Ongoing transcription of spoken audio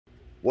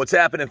What's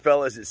happening,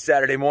 fellas? It's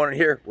Saturday morning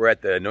here. We're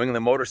at the New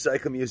England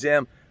Motorcycle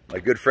Museum. My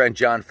good friend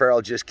John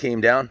Farrell just came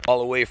down all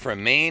the way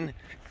from Maine.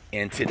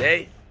 And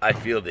today, I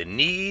feel the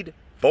need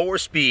for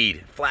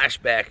speed.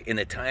 Flashback in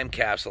the time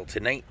capsule to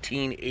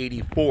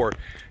 1984.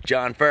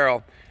 John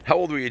Farrell. How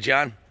old were you,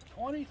 John?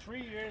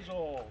 23 years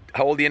old.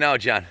 How old are you now,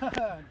 John?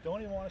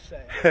 Don't even want to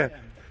say it.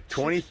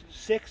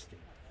 60.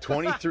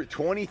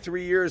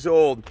 23 years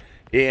old.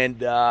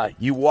 And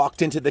you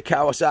walked into the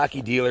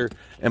Kawasaki dealer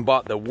and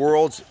bought the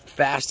world's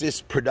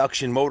fastest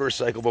production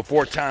motorcycle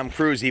before Tom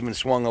Cruise even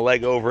swung a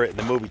leg over it in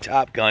the movie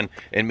Top Gun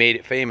and made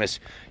it famous.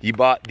 You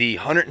bought the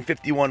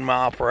 151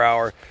 mile per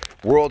hour,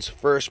 world's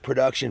first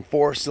production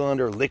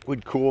 4-cylinder,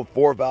 liquid-cooled,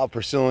 4-valve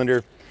per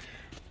cylinder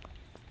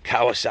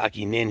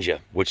Kawasaki Ninja,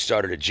 which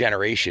started a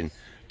generation.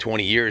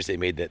 20 years they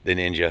made the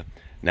Ninja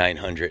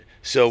 900.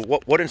 So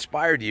what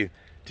inspired you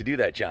to do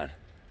that, John?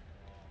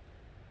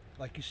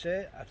 Like you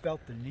said, I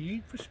felt the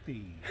need for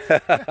speed.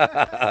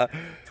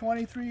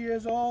 23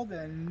 years old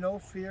and no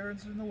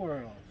fears in the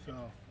world. So,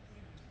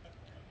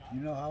 you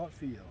know how it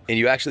feels. And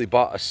you actually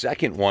bought a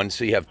second one,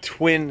 so you have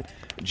twin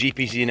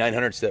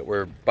GPZ900s that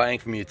we're buying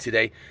from you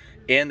today.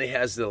 And it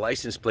has the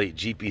license plate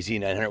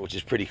GPZ900, which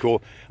is pretty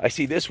cool. I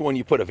see this one,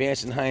 you put a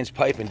Vance & Hines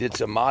pipe and did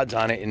some mods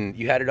on it, and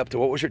you had it up to,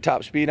 what was your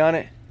top speed on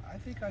it? I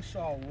think I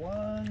saw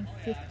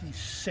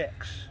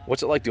 156.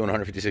 What's it like doing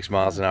 156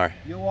 miles an hour?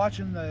 You're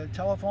watching the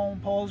telephone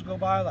poles go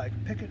by like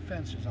picket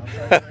fences. I'll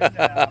tell you right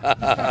now.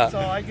 That's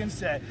all I can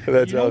say.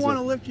 That's you don't awesome. want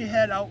to lift your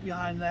head out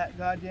behind that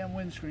goddamn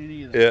windscreen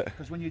either. Yeah.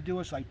 Because when you do,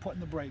 it's like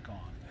putting the brake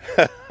on.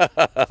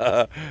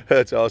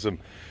 That's awesome.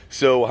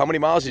 So how many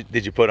miles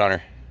did you put on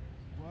her?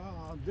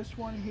 Well, this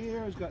one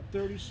here has got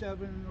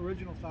 37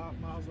 original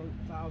thousand miles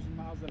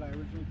that I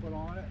originally put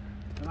on it.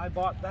 And I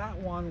bought that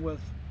one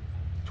with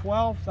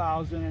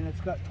 12,000 and it's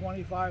got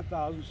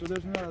 25,000, so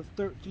there's another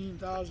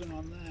 13,000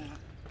 on that.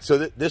 So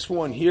this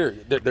one here,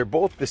 they're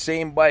both the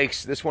same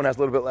bikes. This one has a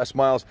little bit less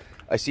miles.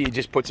 I see you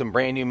just put some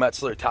brand new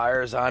Metzler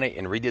tires on it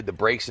and redid the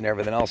brakes and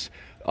everything else.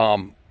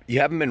 You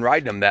haven't been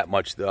riding them that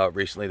much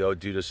recently though,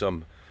 due to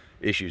some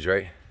issues,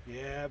 right?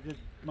 Yeah,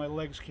 my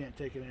legs can't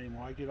take it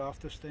anymore. I get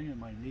off this thing and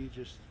my knee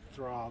just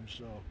throbs,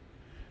 so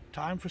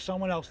time for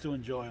someone else to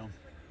enjoy them.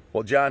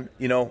 Well, John,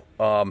 you know,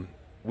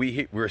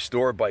 we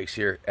restore bikes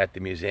here at the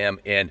museum,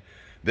 and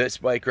this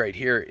bike right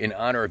here, in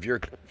honor of your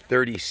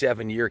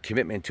 37-year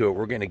commitment to it,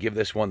 we're going to give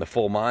this one the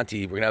full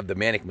Monty. We're going to have the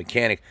Manic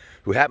Mechanic,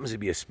 who happens to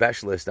be a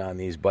specialist on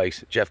these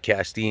bikes, Jeff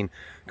Castine,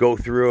 go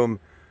through them,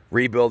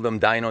 rebuild them,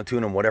 dyno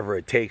tune them, whatever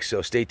it takes.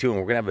 So stay tuned.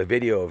 We're going to have a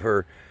video of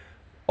her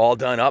all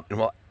done up, and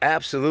we'll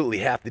absolutely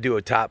have to do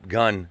a Top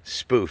Gun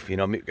spoof. You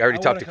know, I already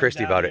talked to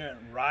Christy about it.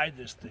 Ride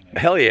this thing.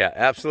 Hell yeah,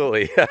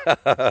 absolutely.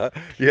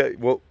 Yeah,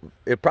 well,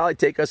 it'd probably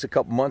take us a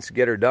couple months to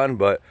get her done,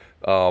 but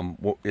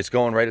it's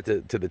going right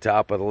to the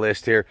top of the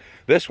list here.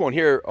 This one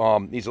here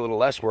needs a little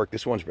less work.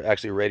 This one's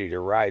actually ready to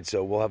ride,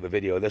 so we'll have a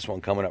video of this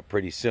one coming up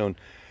pretty soon.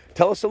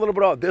 Tell us a little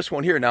bit about this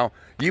one here. Now,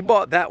 you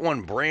bought that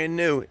one brand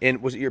new,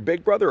 and was it your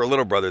big brother or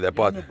little brother that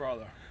bought it? Younger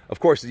brother. Of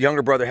course, the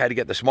younger brother had to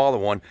get the smaller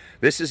one.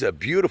 This is a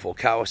beautiful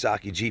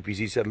Kawasaki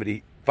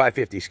GPZ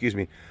 550, excuse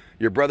me.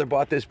 Your brother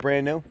bought this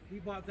brand new? He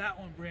bought that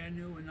one brand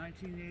new in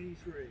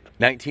 1983.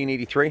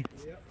 1983?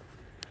 Yep.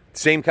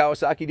 Same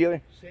Kawasaki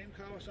dealer? Same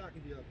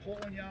Kawasaki dealer.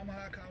 Portland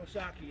Yamaha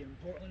Kawasaki in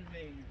Portland,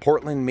 Maine.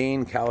 Portland,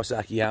 Maine,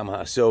 Kawasaki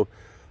Yamaha. So,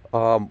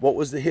 what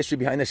was the history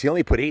behind this? He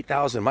only put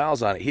 8,000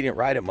 miles on it. He didn't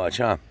ride it much,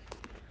 huh?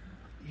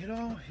 You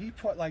know, he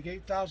put like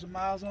 8,000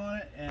 miles on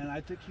it, and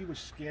I think he was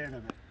scared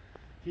of it.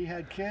 He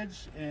had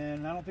kids,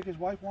 and I don't think his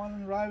wife wanted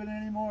him to ride it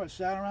anymore. It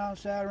sat around.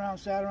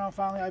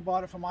 Finally, I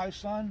bought it for my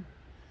son.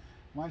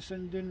 My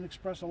son didn't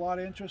express a lot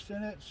of interest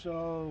in it,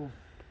 so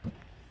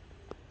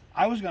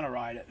I was going to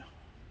ride it,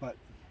 but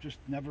just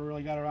never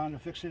really got around to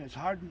fixing it. It's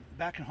hard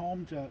back at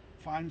home to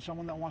find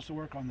someone that wants to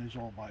work on these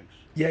old bikes.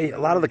 Yeah, a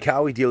lot of the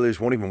Cowie dealers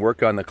won't even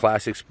work on the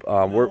classics.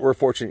 We're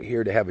fortunate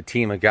here to have a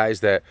team of guys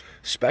that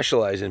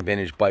specialize in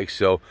vintage bikes.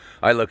 So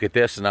I look at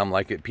this and I'm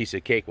like, a piece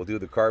of cake. We'll do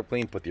the carb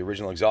clean, put the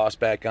original exhaust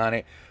back on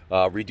it,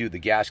 redo the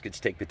gaskets,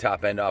 take the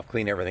top end off,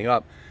 clean everything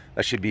up.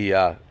 That should be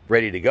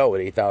ready to go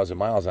with 8,000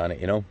 miles on it,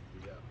 you know?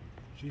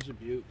 She's a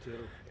beaut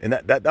too. And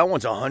that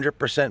one's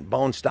 100%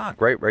 bone stock,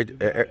 right?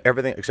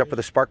 Everything except for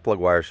the spark plug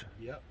wires.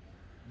 Yep.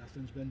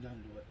 Nothing's been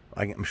done to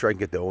it. I'm sure I can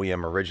get the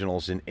OEM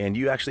originals, and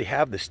you actually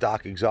have the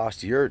stock exhaust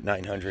to your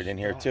 900 in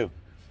here too.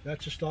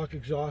 That's a stock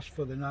exhaust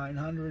for the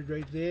 900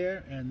 right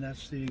there, and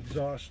that's the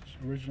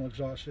original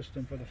exhaust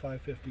system for the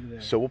 550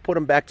 there. So we'll put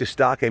them back to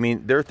stock. I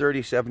mean, they're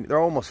 37, they're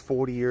almost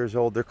 40 years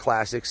old. They're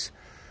classics.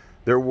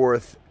 They're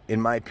worth, in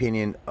my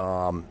opinion,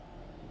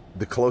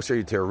 the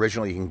closer to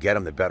original you can get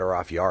them, the better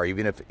off you are.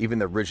 Even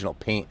the original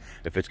paint,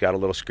 if it's got a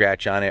little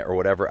scratch on it or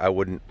whatever, I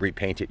wouldn't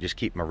repaint it. Just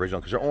keep them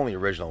original, because they're only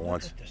original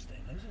ones. Look at this thing.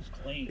 This is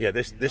clean. Yeah,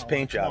 this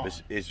paint job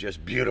is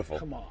just beautiful.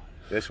 Come on.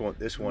 This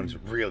one's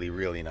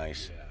really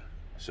nice. Yeah.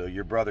 So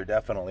your brother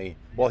definitely,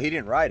 well, he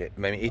didn't ride it. I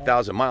mean,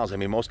 8,000 miles. I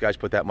mean, most guys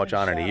put that much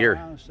on in a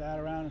year. Sat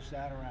around.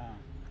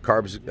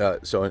 carbs,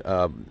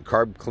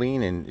 carb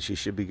clean, and she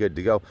should be good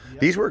to go. Yep.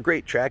 These were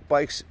great track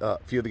bikes. A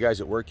few of the guys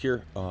that work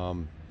here,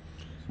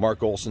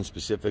 Mark Olson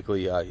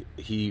specifically,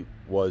 he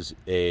was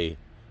a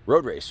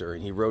road racer,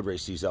 and he road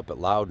raced these up at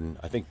Loudon.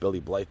 I think Billy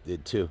Blythe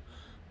did too.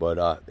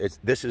 But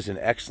this is an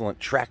excellent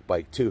track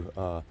bike too.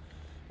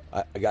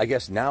 I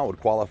guess now it would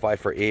qualify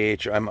for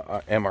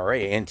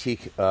AHMRA,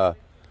 antique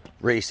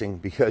racing,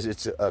 because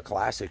it's a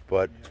classic.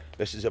 But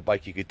this is a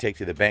bike you could take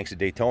to the banks of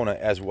Daytona,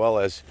 as well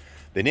as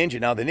the Ninja.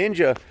 Now the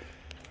Ninja,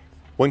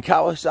 when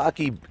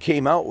Kawasaki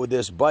came out with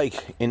this bike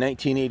in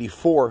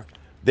 1984,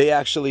 they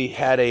actually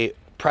had a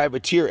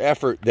privateer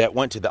effort that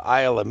went to the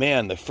Isle of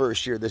Man the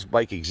first year this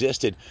bike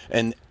existed,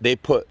 and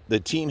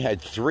the team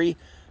had 3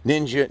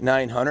 Ninja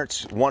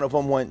 900s. One of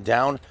them went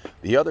down,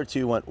 the other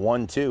 2 went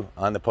 1-2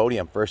 on the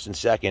podium, first and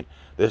second.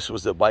 This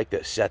was the bike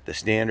that set the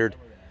standard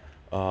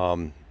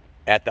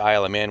at the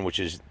Isle of Man, which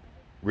is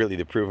really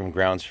the proving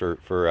grounds for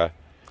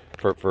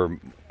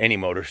any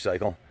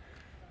motorcycle.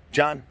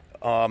 John,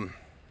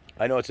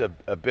 I know it's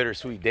a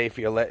bittersweet day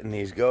for you letting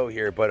these go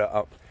here,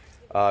 but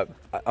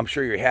I'm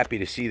sure you're happy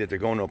to see that they're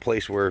going to a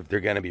place where they're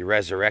going to be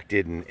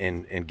resurrected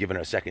and given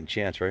a second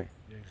chance, right?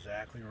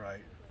 Exactly right.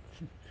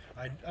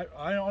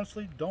 I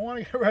honestly don't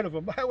want to get rid of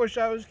them. I wish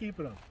I was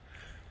keeping them.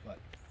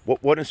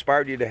 But what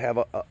inspired you to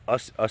have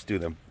us do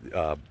them?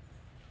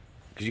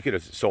 Because you could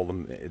have sold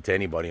them to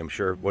anybody, I'm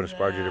sure. What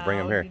inspired you to bring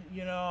them here?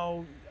 You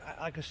know,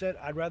 like I said,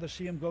 I'd rather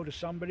see them go to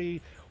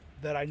somebody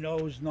that I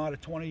know is not a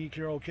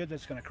 20-year-old kid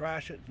that's going to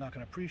crash it, not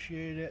going to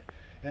appreciate it,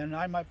 and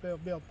I might be able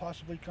to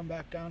possibly come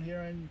back down here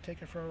and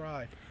take it for a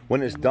ride.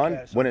 When it's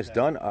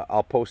done,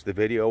 I'll post the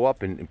video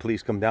up, and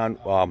please come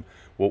down.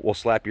 We'll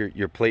slap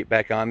your plate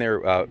back on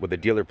there with a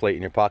dealer plate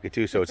in your pocket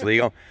too, so it's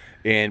legal,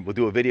 and we'll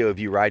do a video of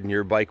you riding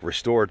your bike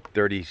restored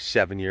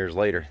 37 years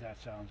later.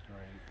 That sounds great.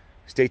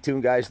 Stay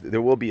tuned, guys.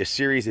 There will be a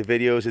series of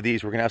videos of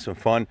these. We're gonna have some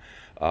fun.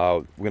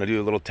 We're gonna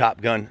do a little Top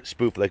Gun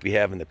spoof like we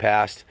have in the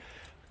past.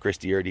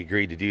 Christy already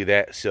agreed to do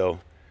that, so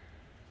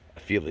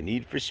I feel the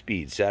need for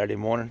speed. Saturday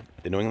morning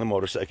at the New England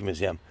Motorcycle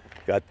Museum.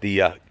 Got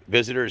the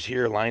visitors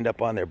here lined up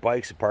on their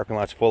bikes. The parking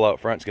lot's full out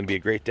front. It's going to be a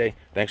great day.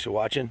 Thanks for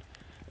watching,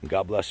 and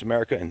God bless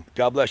America. And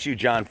God bless you,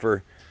 John,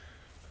 for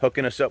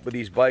hooking us up with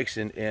these bikes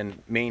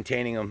and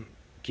maintaining them,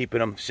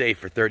 keeping them safe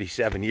for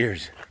 37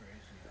 years.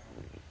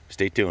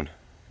 Stay tuned.